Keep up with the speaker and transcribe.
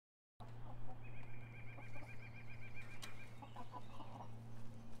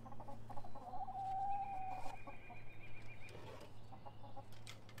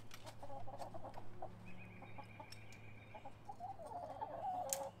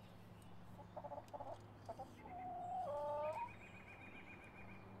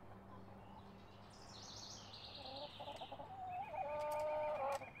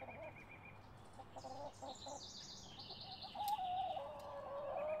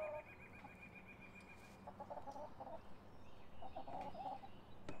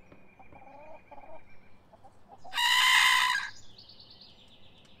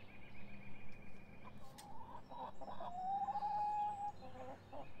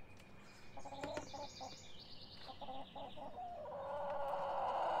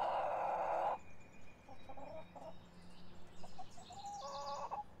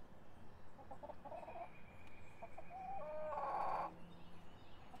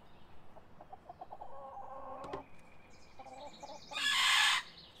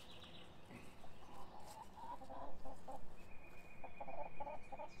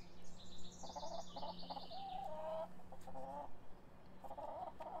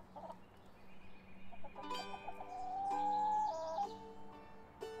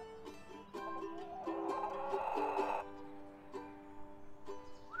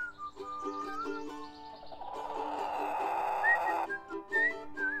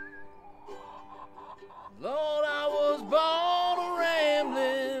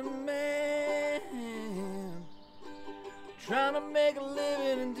trying to make a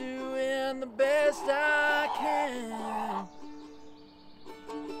living and doing the best I can.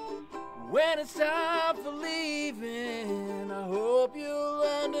 When it's time for leaving, I hope you'll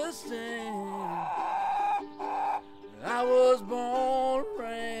understand. I was born a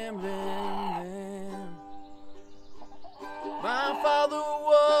rambling man. My father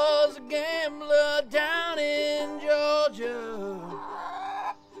was a gambler down in Georgia.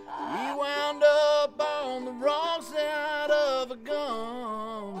 He wound up on the wrong side of a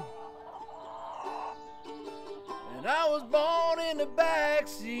gun. And I was born in the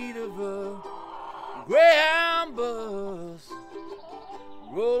backseat of a Greyhound bus,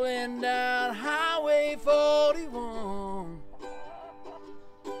 rolling down Highway 41.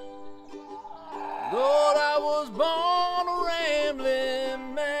 Lord, I was born a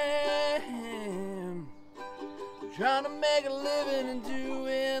rambling man, trying to make a living and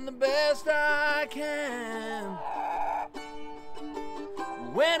doing the best I can.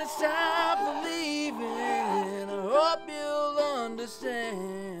 When it's time for leaving, I hope you'll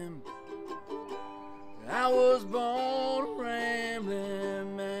understand. I was born a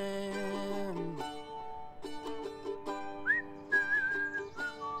rambling man.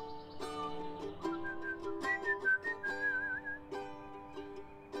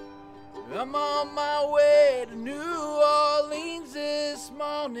 I'm on my way to New Orleans this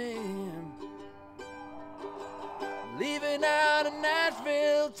morning, leaving out of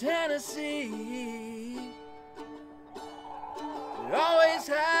Nashville, Tennessee. You're always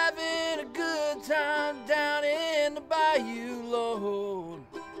having a good time down in the bayou, Lord.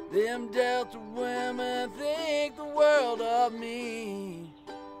 Them Delta women think the world of me.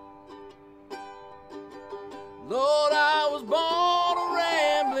 Lord, I was born a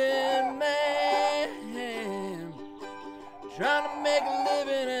rambling man, trying to make a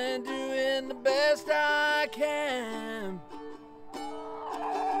living and doing the best I can.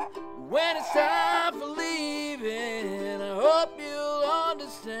 When it's time for leaving, I hope you'll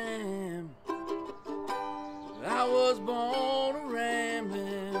understand. I was born a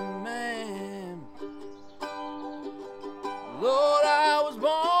rambling man. Lord, I was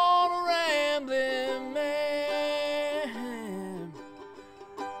born a rambling man.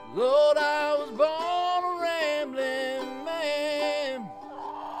 Lord, I was born